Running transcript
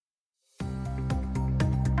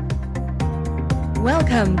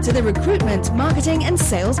Welcome to the Recruitment, Marketing and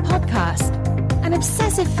Sales Podcast. An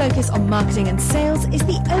obsessive focus on marketing and sales is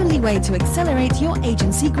the only way to accelerate your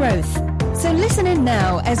agency growth. So listen in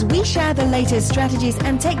now as we share the latest strategies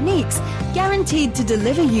and techniques guaranteed to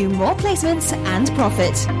deliver you more placements and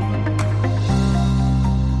profit.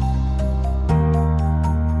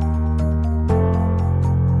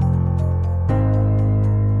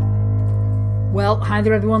 Well, hi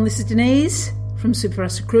there everyone, this is Denise from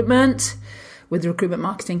Superfast Recruitment with the Recruitment,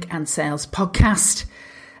 Marketing and Sales Podcast.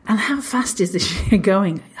 And how fast is this year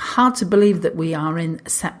going? Hard to believe that we are in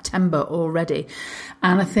September already.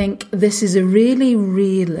 And I think this is a really,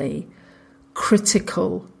 really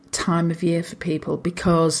critical time of year for people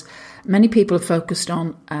because many people are focused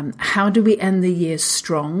on how do we end the year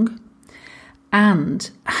strong and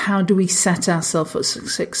how do we set ourselves for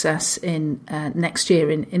success in next year.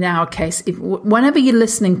 In our case, whenever you're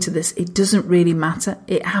listening to this, it doesn't really matter.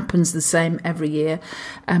 It happens the same every year.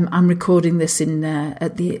 I'm recording this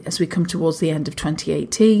as we come towards the end of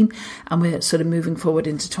 2018, and we're sort of moving forward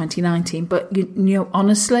into 2019. But you know,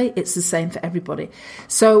 honestly, it's the same for everybody.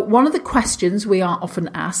 So one of the questions we are often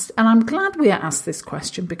asked, and I'm glad we are asked this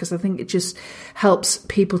question because I think it just helps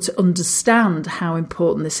people to understand how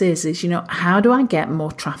important this is you know, how do I get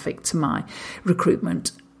more traffic to my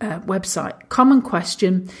recruitment website? Common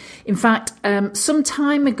question. In fact, some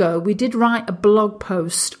time ago, we did write a blog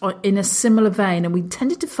post in a similar vein, and we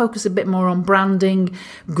tended to focus a bit more on branding,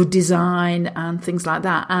 good design, and things like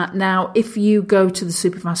that. Now, if you go to the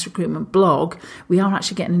Superfast Recruitment blog, we are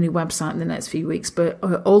actually getting a new website in the next few weeks, but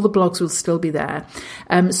all the blogs will still be there.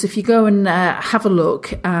 So if you go and have a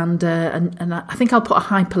look, and I think I'll put a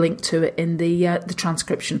hyperlink to it in the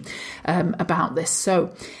transcription about this.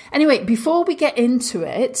 So anyway, before we get into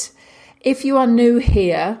it, if you are new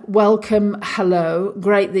here, welcome, hello,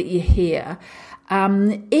 great that you're here.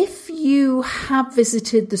 If you have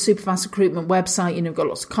visited the Superfast Recruitment website, you know, we've got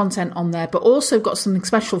lots of content on there, but also got something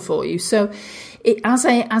special for you. So as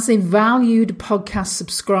a valued podcast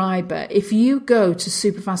subscriber, if you go to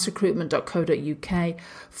superfastrecruitment.co.uk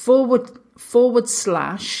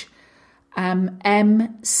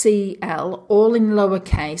 /MCL, all in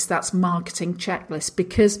lowercase, that's marketing checklist,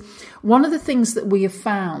 because one of the things that we have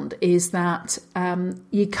found is that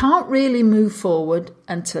you can't really move forward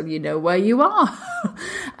until you know where you are.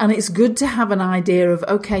 And it's good to have an idea of,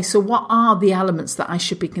 okay, so what are the elements that I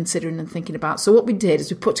should be considering and thinking about? So what we did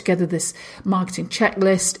is we put together this marketing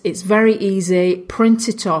checklist. It's very easy. Print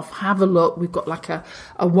it off, have a look. We've got like a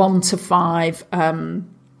 1 to 5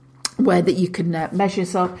 where that you can measure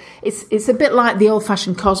yourself. It's a bit like the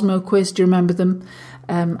old-fashioned Cosmo quiz. Do you remember them?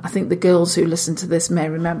 I think the girls who listen to this may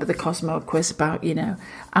remember the Cosmo quiz about, you know,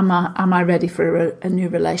 am I ready for a new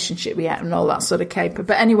relationship yet, and all that sort of caper.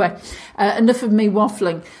 But anyway, enough of me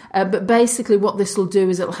waffling. But basically what this will do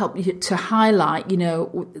is it'll help you to highlight, you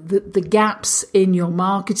know, the gaps in your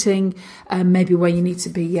marketing, maybe where you need to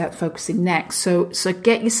be focusing next. So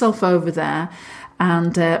get yourself over there.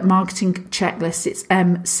 And marketing checklist, it's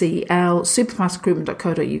MCL,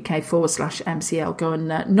 superfastrecruitment.co.uk /MCL. Go and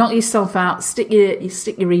knock yourself out, stick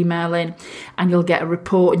your email in, and you'll get a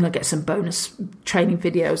report, and you'll get some bonus training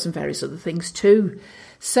videos and various other things too.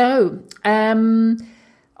 So,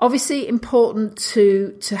 obviously important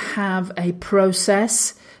to have a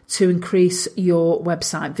process to increase your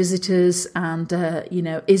website visitors, and you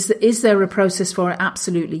know, is there a process for it?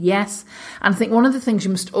 Absolutely, yes. And I think one of the things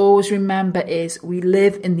you must always remember is we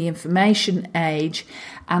live in the information age,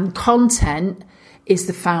 and content is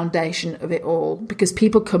the foundation of it all, because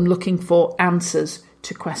people come looking for answers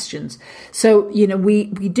to questions. So, you know, we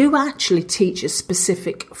do actually teach a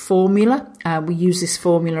specific formula. We use this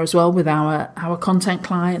formula as well with our content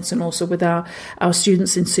clients, and also with our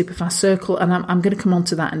students in Superfast Circle. And I'm going to come on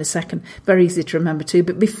to that in a second. Very easy to remember too.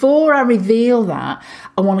 But before I reveal that,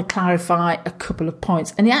 I want to clarify a couple of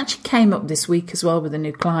points. And it actually came up this week as well with a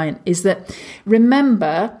new client, is that,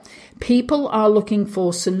 remember, people are looking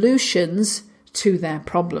for solutions to their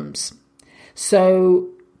problems. So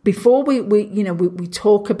before we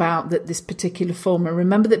talk about this particular formula,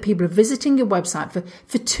 remember that people are visiting your website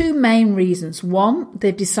for two main reasons. One,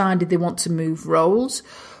 they've decided they want to move roles,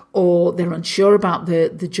 or they're unsure about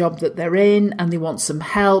the job that they're in, and they want some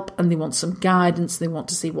help, and they want some guidance, they want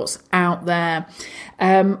to see what's out there,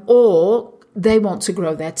 or they want to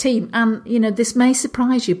grow their team. And, you know, this may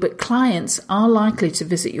surprise you, but clients are likely to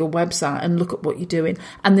visit your website and look at what you're doing,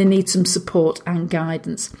 and they need some support and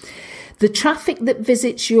guidance. The traffic that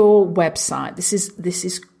visits your website, this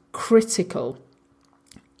is critical,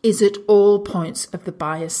 is at all points of the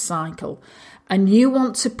buyer's cycle. And you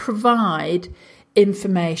want to provide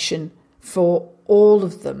information for all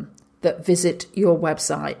of them. that visit your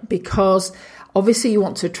website, because obviously you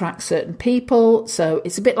want to attract certain people. So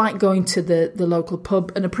it's a bit like going to the local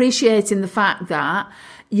pub and appreciating the fact that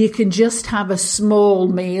you can just have a small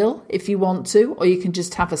meal if you want to, or you can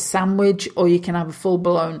just have a sandwich, or you can have a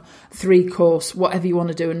full-blown 3-course, whatever you want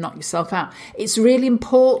to do and knock yourself out. It's really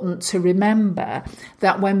important to remember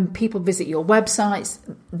that when people visit your websites,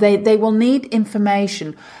 they will need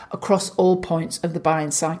information across all points of the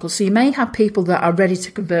buying cycle. So you may have people that are ready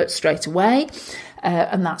to convert straight away,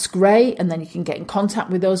 and that's great, and then you can get in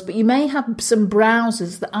contact with those. But you may have some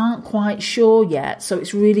browsers that aren't quite sure yet, so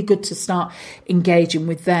it's really good to start engaging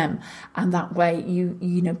with them. And that way, you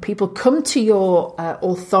know, people come to your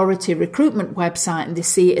authority recruitment website and they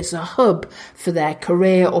see it as a hub for their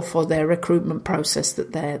career or for their recruitment process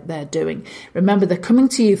that they're doing. Remember, they're coming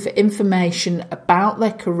to you for information about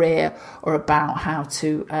their career or about how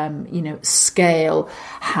to scale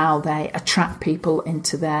how they attract people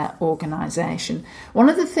into their organisation. One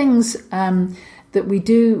of the things that we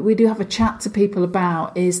do have a chat to people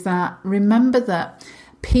about is that, remember that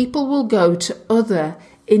people will go to other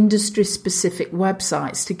industry-specific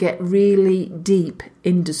websites to get really deep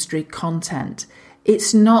industry content.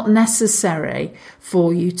 It's not necessary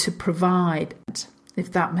for you to provide,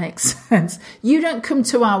 if that makes sense. You don't come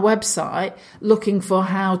to our website looking for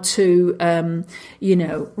how to,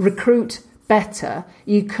 recruit better.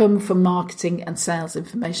 You come for marketing and sales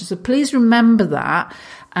information. So please remember that,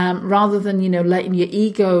 rather than, letting your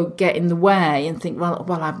ego get in the way and think, well,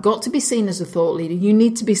 I've got to be seen as a thought leader. You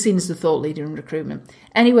need to be seen as a thought leader in recruitment.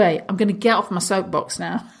 Anyway, I'm going to get off my soapbox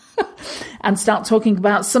now and start talking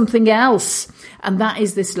about something else. And that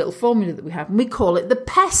is this little formula that we have. And we call it the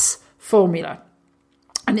PES formula.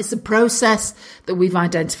 And it's a process that we've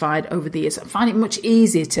identified over the years. I find it much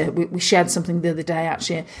easier we shared something the other day,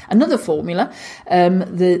 actually, another formula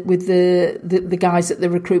with the guys at the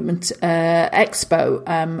Recruitment Expo.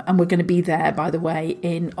 And we're going to be there, by the way,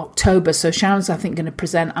 in October. So Sharon's, I think, going to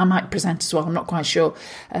present. I might present as well. I'm not quite sure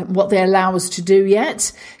what they allow us to do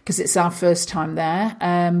yet, because it's our first time there.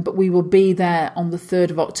 But we will be there on the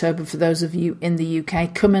 3rd of October for those of you in the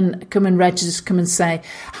UK. Come and register, come and say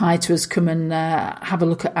hi to us, come and have a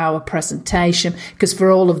look at our presentation, because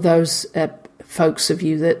for all of those folks of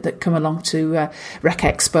you that come along to Rec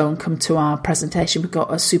Expo and come to our presentation, we've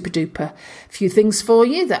got a super duper few things for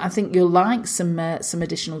you that I think you'll like, some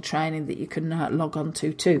additional training that you can log on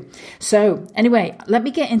to too. So anyway, let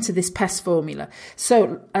me get into this PES formula.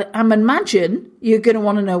 So I imagine you're going to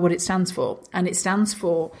want to know what it stands for, and it stands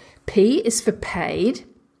for P is for paid,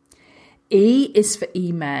 E is for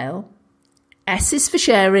email, S is for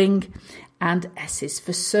sharing, and S is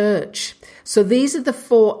for search. So these are the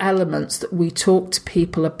 4 elements that we talk to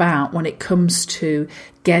people about when it comes to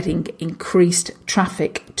getting increased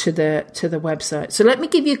traffic to the website. So let me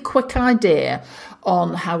give you a quick idea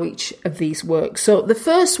on how each of these works. So the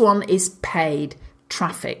first one is paid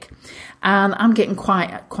traffic. And I'm getting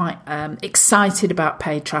quite excited about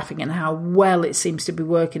paid traffic and how well it seems to be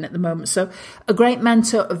working at the moment. So a great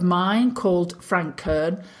mentor of mine called Frank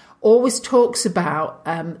Kern always talks about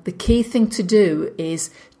the key thing to do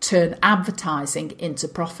is turn advertising into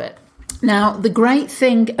profit. Now, the great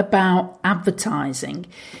thing about advertising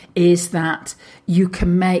is that you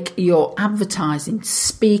can make your advertising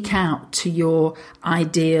speak out to your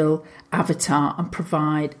ideal avatar and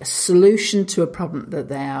provide a solution to a problem that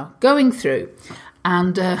they are going through.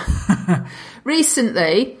 And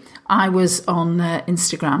recently, I was on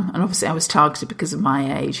Instagram, and obviously I was targeted because of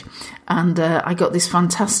my age, and I got this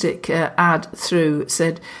fantastic ad through. It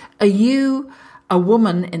said, "Are you a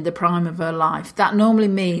woman in the prime of her life?" That normally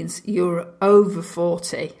means you're over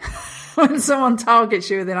 40. When someone targets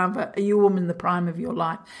you with an advert, "Are you a woman in the prime of your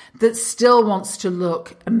life?" that still wants to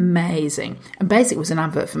look amazing. And basically it was an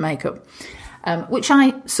advert for makeup. Which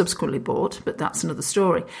I subsequently bought, but that's another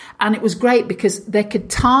story. And it was great because they could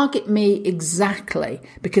target me exactly,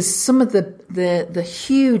 because some of the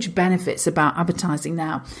huge benefits about advertising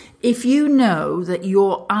now, if you know that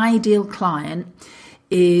your ideal client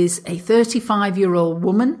is a 35-year-old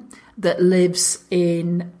woman that lives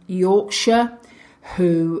in Yorkshire,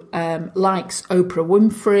 who likes Oprah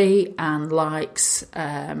Winfrey and likes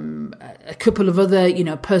a couple of other,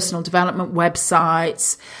 personal development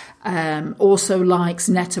websites, also likes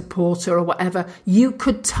Net-a-Porter or whatever, you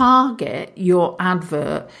could target your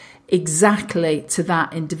advert exactly to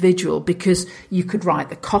that individual, because you could write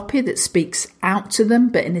the copy that speaks out to them.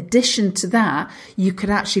 But in addition to that, you could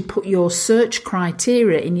actually put your search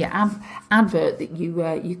criteria in your advert that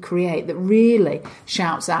you create that really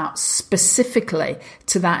shouts out specifically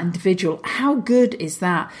to that individual. How good is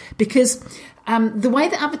that? Because The way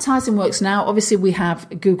that advertising works now, obviously we have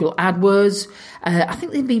Google AdWords. I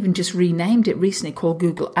think they've even just renamed it recently, called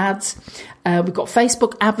Google Ads. We've got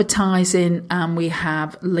Facebook advertising, and we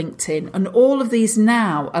have LinkedIn. And all of these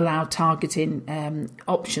now allow targeting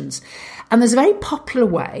options. And there's a very popular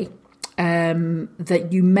way that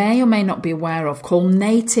you may or may not be aware of called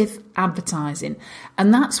native advertising.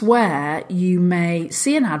 And that's where you may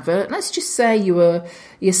see an advert. Let's just say you're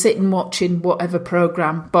sitting watching whatever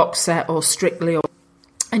program, Box Set or Strictly,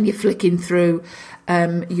 and you're flicking through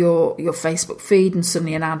your Facebook feed, and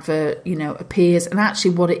suddenly an advert, appears. And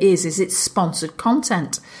actually what it is it's sponsored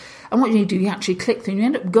content. And what you do, you actually click through and you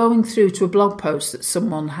end up going through to a blog post that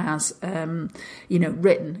someone has,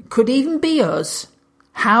 written. Could even be us.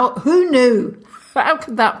 Who knew? How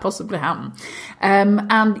could that possibly happen?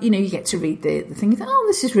 And you get to read the thing. You think, oh,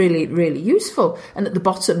 this is really, really useful. And at the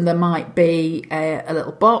bottom, there might be a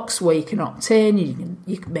little box where you can opt in.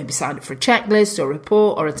 You can maybe sign up for a checklist or a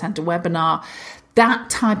report or attend a webinar. That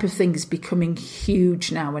type of thing is becoming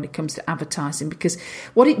huge now when it comes to advertising, because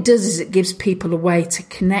what it does is it gives people a way to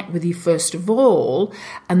connect with you first of all,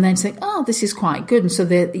 and then say, oh, this is quite good. And so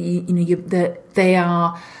they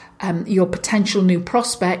are your potential new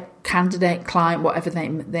prospect, candidate, client, whatever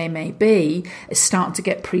they may be, is starting to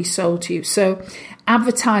get pre-sold to you. So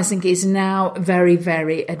advertising is now very,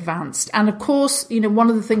 very advanced. And of course,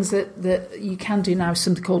 one of the things that you can do now is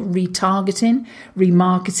something called retargeting,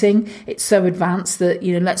 remarketing. It's so advanced that,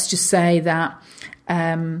 let's just say that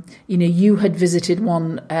you had visited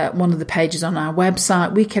one of the pages on our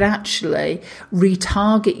website. We could actually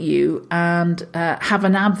retarget you and have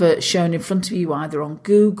an advert shown in front of you either on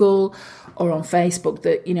Google or on Facebook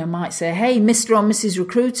that, might say, hey, Mr. or Mrs.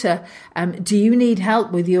 Recruiter, do you need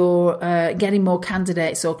help with your getting more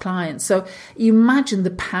candidates or clients? So you imagine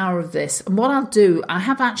the power of this. And what I'll do, I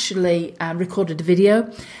have actually recorded a video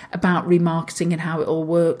about remarketing and how it all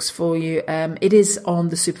works for you. It is on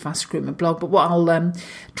the Superfast Recruitment blog, but what I'll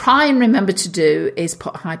try and remember to do is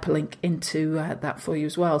put a hyperlink into that for you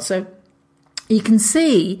as well. So you can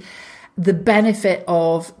see the benefit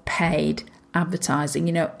of paid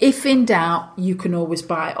advertising. If in doubt, you can always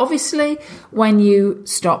buy. Obviously, when you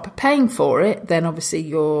stop paying for it, then obviously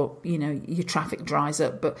your traffic dries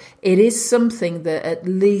up. But it is something that at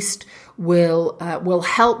least will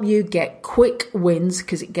help you get quick wins,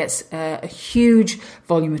 because it gets a huge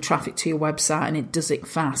volume of traffic to your website, and it does it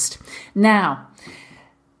fast. Now,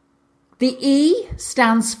 the E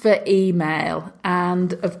stands for email.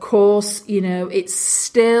 And of course, it's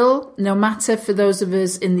still, no matter for those of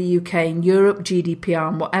us in the UK and Europe, GDPR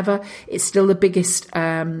and whatever, it's still the biggest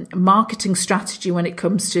marketing strategy when it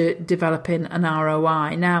comes to developing an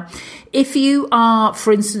ROI. Now, if you are,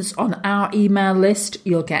 for instance, on our email list,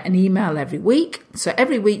 you'll get an email every week. So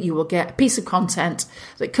every week you will get a piece of content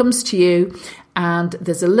that comes to you, and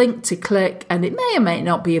there's a link to click, and it may or may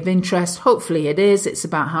not be of interest. Hopefully it is. It's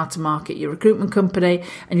about how to market your recruitment company,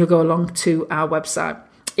 and you'll go along to our website.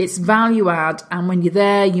 It's value add, and when you're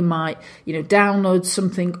there, you might, download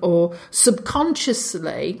something, or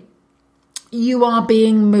subconsciously you are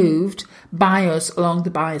being moved by us along the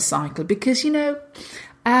buyer cycle, because,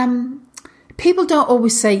 people don't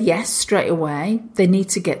always say yes straight away. They need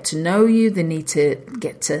to get to know you. They need to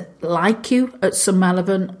get to like you at some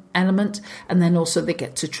element, and then also they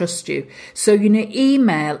get to trust you. So,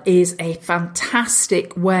 email is a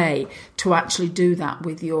fantastic way to actually do that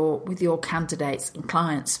with your candidates and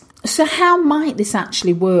clients. So how might this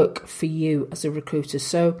actually work for you as a recruiter?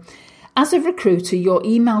 So as a recruiter, your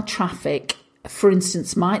email traffic, for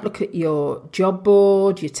instance, might look at your job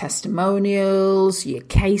board, your testimonials, your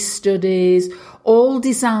case studies, all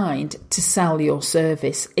designed to sell your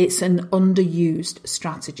service. It's an underused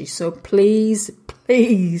strategy. So please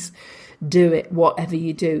do it, whatever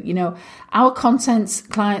you do. Our content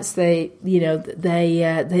clients, they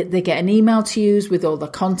get an email to use with all the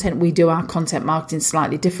content. We do our content marketing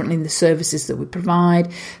slightly differently in the services that we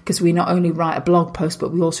provide, because we not only write a blog post,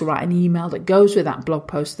 but we also write an email that goes with that blog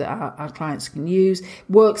post that our clients can use.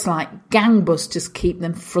 Works like gangbusters, keep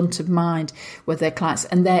them front of mind with their clients.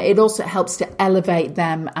 And it also helps to elevate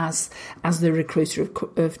them as the recruiter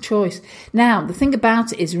of choice. Now, the thing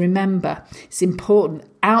about it is, remember, it's important.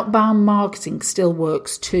 Outbound marketing still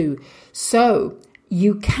works too. So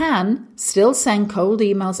you can still send cold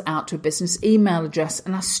emails out to a business email address,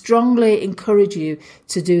 and I strongly encourage you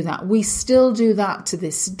to do that. We still do that to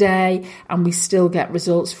this day, and we still get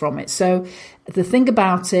results from it. So the thing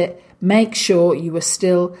about it, make sure you are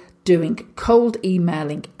still doing cold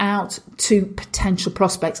emailing out to potential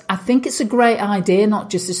prospects. I think it's a great idea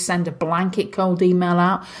not just to send a blanket cold email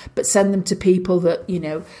out, but send them to people that,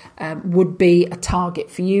 would be a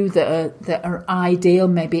target for you, that are ideal,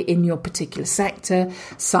 maybe in your particular sector,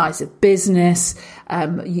 size of business.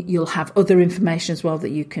 You'll have other information as well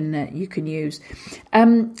that you can use.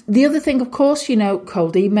 The other thing, of course,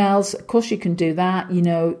 cold emails, of course you can do that.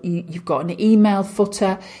 You've got an email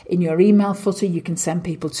footer. In your email footer, you can send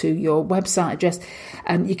people to your website address,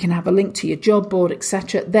 and you can have a link to your job board,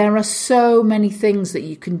 etc. There are so many things that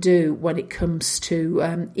you can do when it comes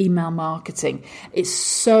to email marketing. It's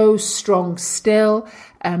so strong still.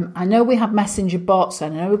 I know we have messenger bots,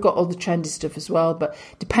 and I know we've got all the trendy stuff as well, but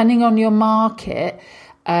depending on your market,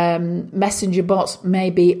 messenger bots may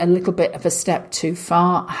be a little bit of a step too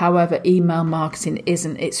far. However, email marketing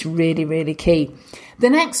isn't. It's really, really key. The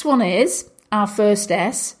next one is our first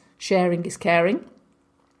S, sharing is caring.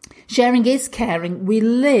 Sharing is caring. We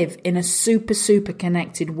live in a super, super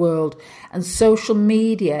connected world, and social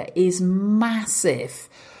media is massive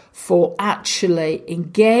for actually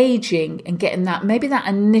engaging and getting that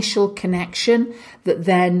initial connection that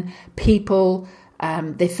then people,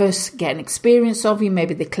 they first get an experience of you.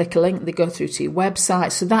 Maybe they click a link, they go through to your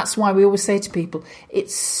website. So that's why we always say to people,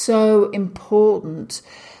 it's so important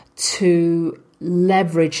to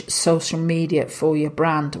leverage social media for your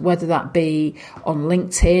brand, whether that be on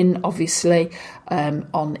LinkedIn, obviously,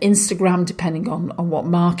 on Instagram, depending on what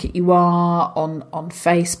market you are, on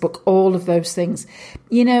Facebook, all of those things.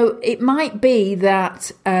 It might be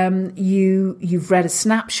that you've read a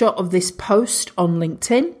snapshot of this post on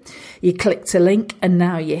LinkedIn, you clicked a link, and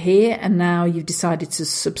now you're here, and now you've decided to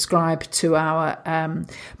subscribe to our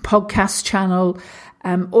podcast channel.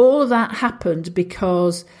 All of that happened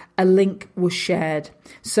because a link was shared.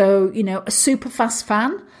 So, a super fast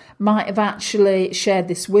fan might have actually shared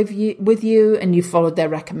this with you and you followed their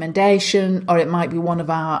recommendation, or it might be one of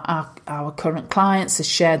our current clients has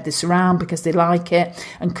shared this around because they like it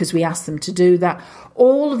and because we asked them to do that.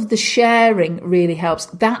 All of the sharing really helps.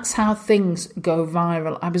 That's how things go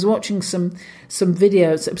viral. I was watching some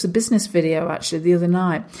videos. It was a business video actually the other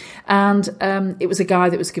night, and it was a guy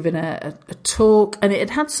that was giving a talk, and it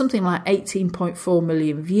had something like 18.4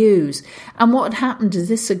 million views. And what had happened is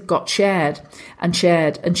this had got shared and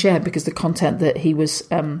shared and shared because the content that he was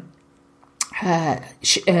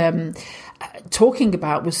talking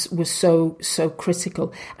about was so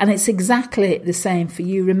critical. And it's exactly the same for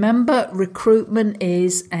you. Remember, recruitment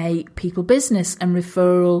is a people business, and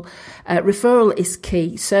referral is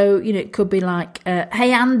key. So it could be like,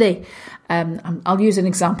 hey Andy, I'll use an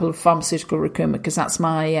example of pharmaceutical recruitment because that's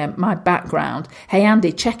my background. Hey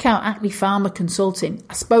Andy, check out Acme Pharma Consulting.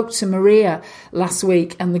 I spoke to Maria last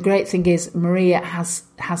week, and the great thing is Maria has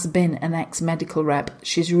been an ex-medical rep.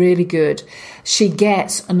 She's really good. She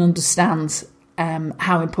gets and understands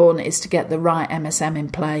how important it is to get the right MSM in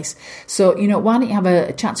place. So, why don't you have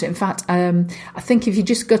a chat to it? In fact, I think if you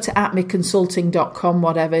just go to acmeconsulting.com,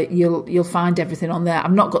 whatever, you'll find everything on there.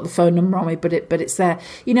 I've not got the phone number on me, but it's there.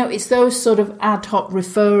 It's those sort of ad hoc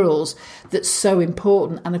referrals that's so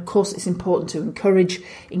important. And of course, it's important to encourage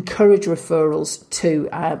referrals too.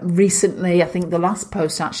 Recently, I think the last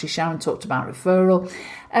post actually, Sharon talked about referral.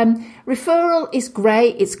 Referral is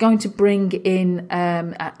great. It's going to bring in,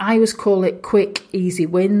 I always call it quick, easy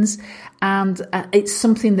wins. And it's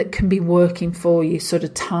something that can be working for you sort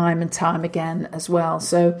of time and time again as well.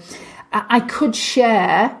 So I could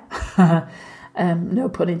share, no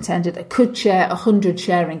pun intended, I could share 100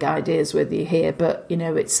 sharing ideas with you here, but,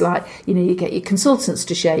 it's like, you get your consultants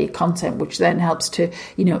to share your content, which then helps to,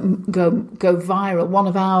 go viral. One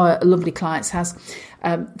of our lovely clients has,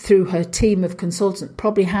 through her team of consultants,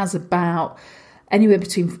 probably has about anywhere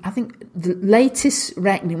between, I think the latest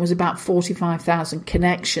reckoning was about 45,000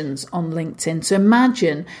 connections on LinkedIn. So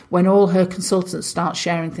imagine when all her consultants start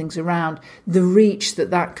sharing things around, the reach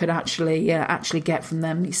that could actually get from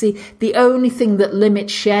them. You see, the only thing that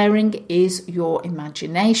limits sharing is your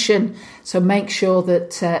imagination. So make sure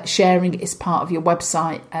that sharing is part of your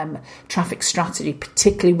website traffic strategy,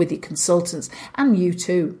 particularly with your consultants and you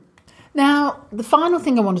too. Now, the final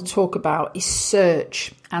thing I want to talk about is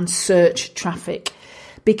search and search traffic,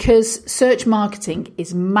 because search marketing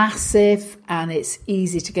is massive and it's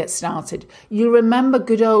easy to get started. You'll remember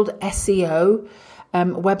good old SEO.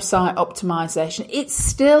 website optimization. It's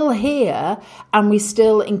still here, and we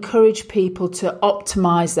still encourage people to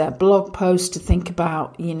optimize their blog posts, to think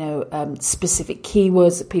about, specific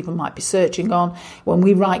keywords that people might be searching on. When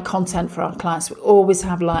we write content for our clients, we always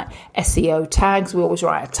have like SEO tags. We always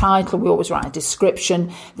write a title. We always write a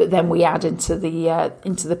description that then we add into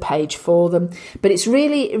the page for them. But it's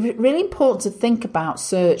really, really important to think about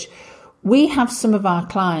search. We have some of our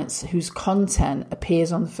clients whose content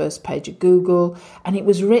appears on the first page of Google, and it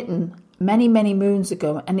was written many, many moons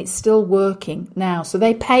ago, and it's still working now. So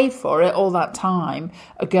they paid for it all that time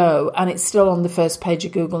ago, and it's still on the first page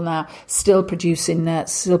of Google now, still producing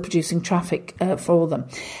traffic for them.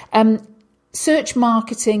 Search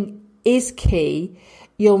marketing is key.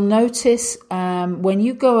 You'll notice when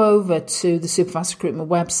you go over to the Superfast Recruitment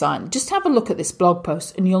website, just have a look at this blog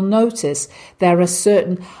post, and you'll notice there are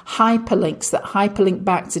certain hyperlinks that hyperlink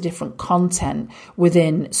back to different content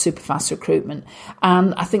within Superfast Recruitment.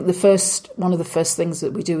 And I think one of the first things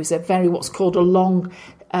that we do is what's called a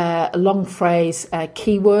long phrase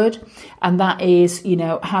keyword, and that is,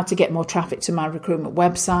 how to get more traffic to my recruitment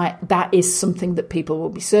website. That is something that people will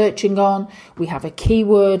be searching on. We have a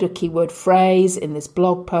keyword phrase in this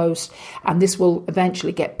blog post, and this will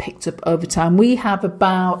eventually get picked up over time. We have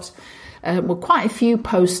about quite a few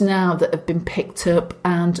posts now that have been picked up,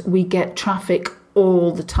 and we get traffic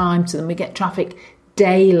all the time to them. We get traffic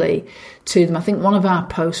daily to them. I think one of our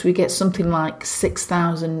posts, we get something like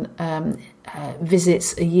 6,000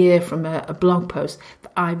 visits a year from a blog post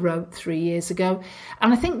that I wrote 3 years ago.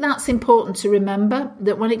 And I think that's important to remember,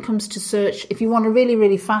 that when it comes to search, if you want a really,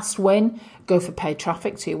 really fast win, go for paid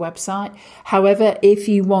traffic to your website. However, if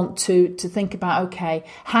you want to think about, okay,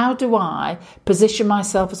 how do I position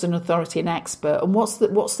myself as an authority and expert, and what's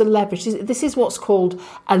the leverage? This is what's called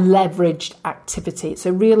a leveraged activity. It's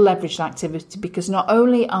a real leveraged activity, because not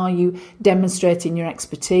only are you demonstrating your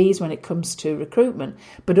expertise when it comes to recruitment,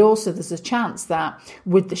 but also there's a chance that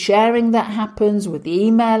with the sharing that happens, with the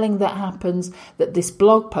emailing that happens, that this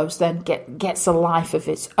blog post then gets a life of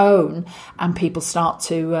its own, and people start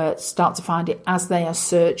to find it as they are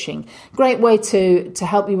searching. Great way to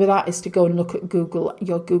help you with that is to go and look at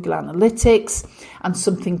your Google Analytics and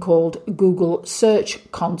something called Google Search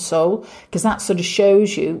Console, because that sort of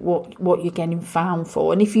shows you what you're getting found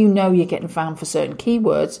for. And if you know you're getting found for certain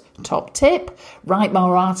keywords, top tip, write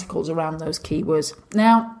more articles around those keywords.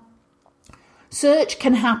 Now, search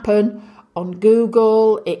can happen on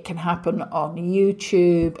Google, it can happen on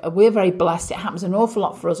YouTube, and we're very blessed. It happens an awful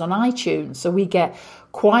lot for us on iTunes. So we get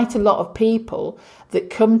quite a lot of people that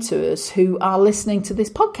come to us who are listening to this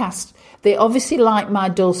podcast. They obviously like my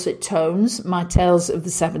dulcet tones, my tales of the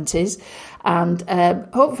 70s, and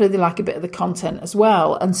hopefully they like a bit of the content as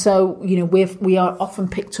well. And so, we are often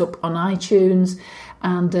picked up on iTunes,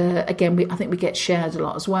 and again, I think we get shared a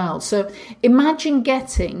lot as well. So imagine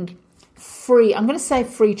getting free, I'm going to say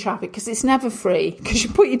free traffic, because it's never free, because you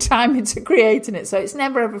put your time into creating it, so it's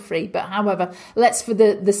never ever free. But however, let's, for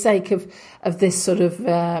the sake of this sort of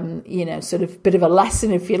sort of bit of a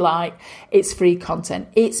lesson, if you like, it's free content.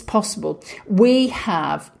 It's possible. We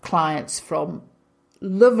have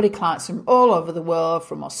lovely clients from all over the world,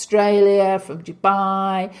 from Australia, from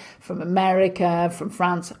Dubai, from America, from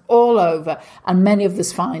France, all over. And many of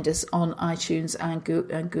us find us on iTunes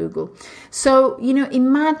and Google. So,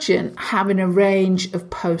 imagine having a range of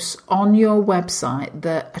posts on your website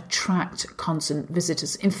that attract constant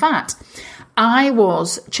visitors. In fact, I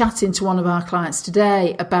was chatting to one of our clients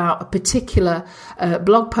today about a particular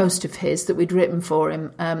blog post of his that we'd written for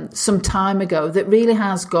him some time ago that really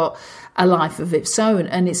has got a life of its own,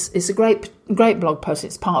 and it's a great blog post.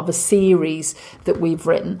 It's part of a series that we've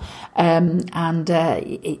written, and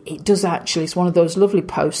it does actually. It's one of those lovely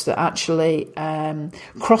posts that actually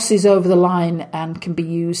crosses over the line and can be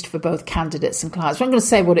used for both candidates and clients. I'm not going to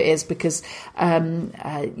say what it is, because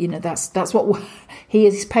that's what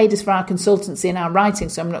he's paid us for our consultancy and our writing.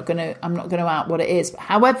 So I'm not going to out what it is.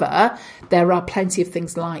 However, there are plenty of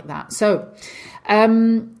things like that. So.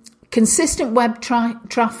 Consistent web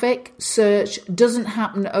traffic search doesn't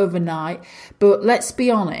happen overnight, but let's be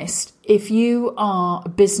honest, if you are a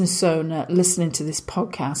business owner listening to this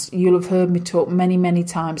podcast, you'll have heard me talk many, many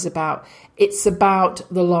times about it's about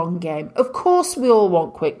the long game. Of course, we all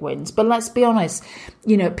want quick wins, but let's be honest,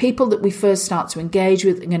 people that we first start to engage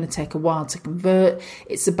with are going to take a while to convert.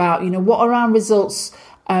 It's about, what are our results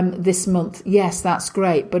this month? Yes, that's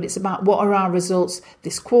great. But it's about what are our results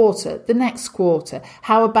this quarter, the next quarter?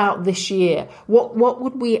 How about this year? What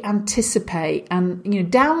would we anticipate? And,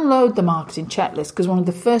 download the marketing checklist, because one of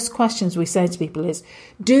the first questions we say to people is,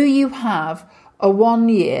 do you have a 1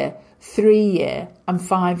 year 3-year and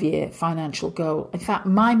 5-year financial goal. In fact,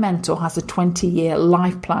 my mentor has a 20-year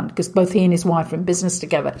life plan because both he and his wife are in business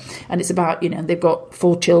together. And it's about, they've got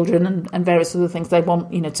 4 children and various other things. They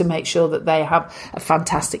want, to make sure that they have a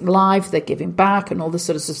fantastic life, they're giving back and all this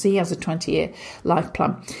sort of stuff. So he has a 20-year life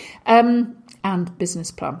plan and business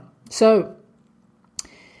plan. So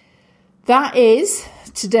that is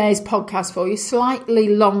today's podcast for you, slightly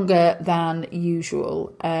longer than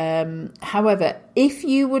usual. However, if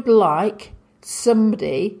you would like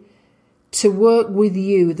somebody to work with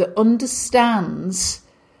you that understands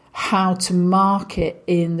how to market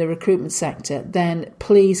in the recruitment sector, then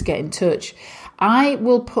please get in touch. I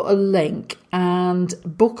will put a link and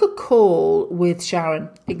book a call with Sharon.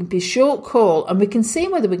 It can be a short call and we can see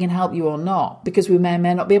whether we can help you or not, because we may or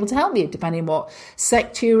may not be able to help you depending on what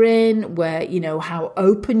sector you're in, where, how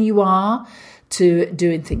open you are to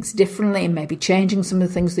doing things differently and maybe changing some of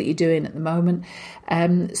the things that you're doing at the moment.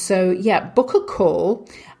 Book a call.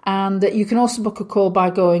 And you can also book a call by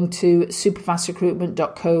going to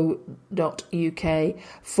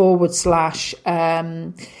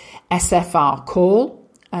superfastrecruitment.co.uk/SFR call,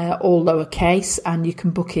 all lowercase, and you can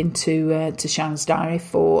book into to Sharon's diary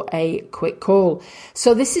for a quick call.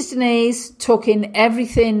 So this is Denise talking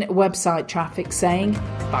everything website traffic, saying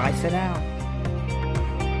bye for now.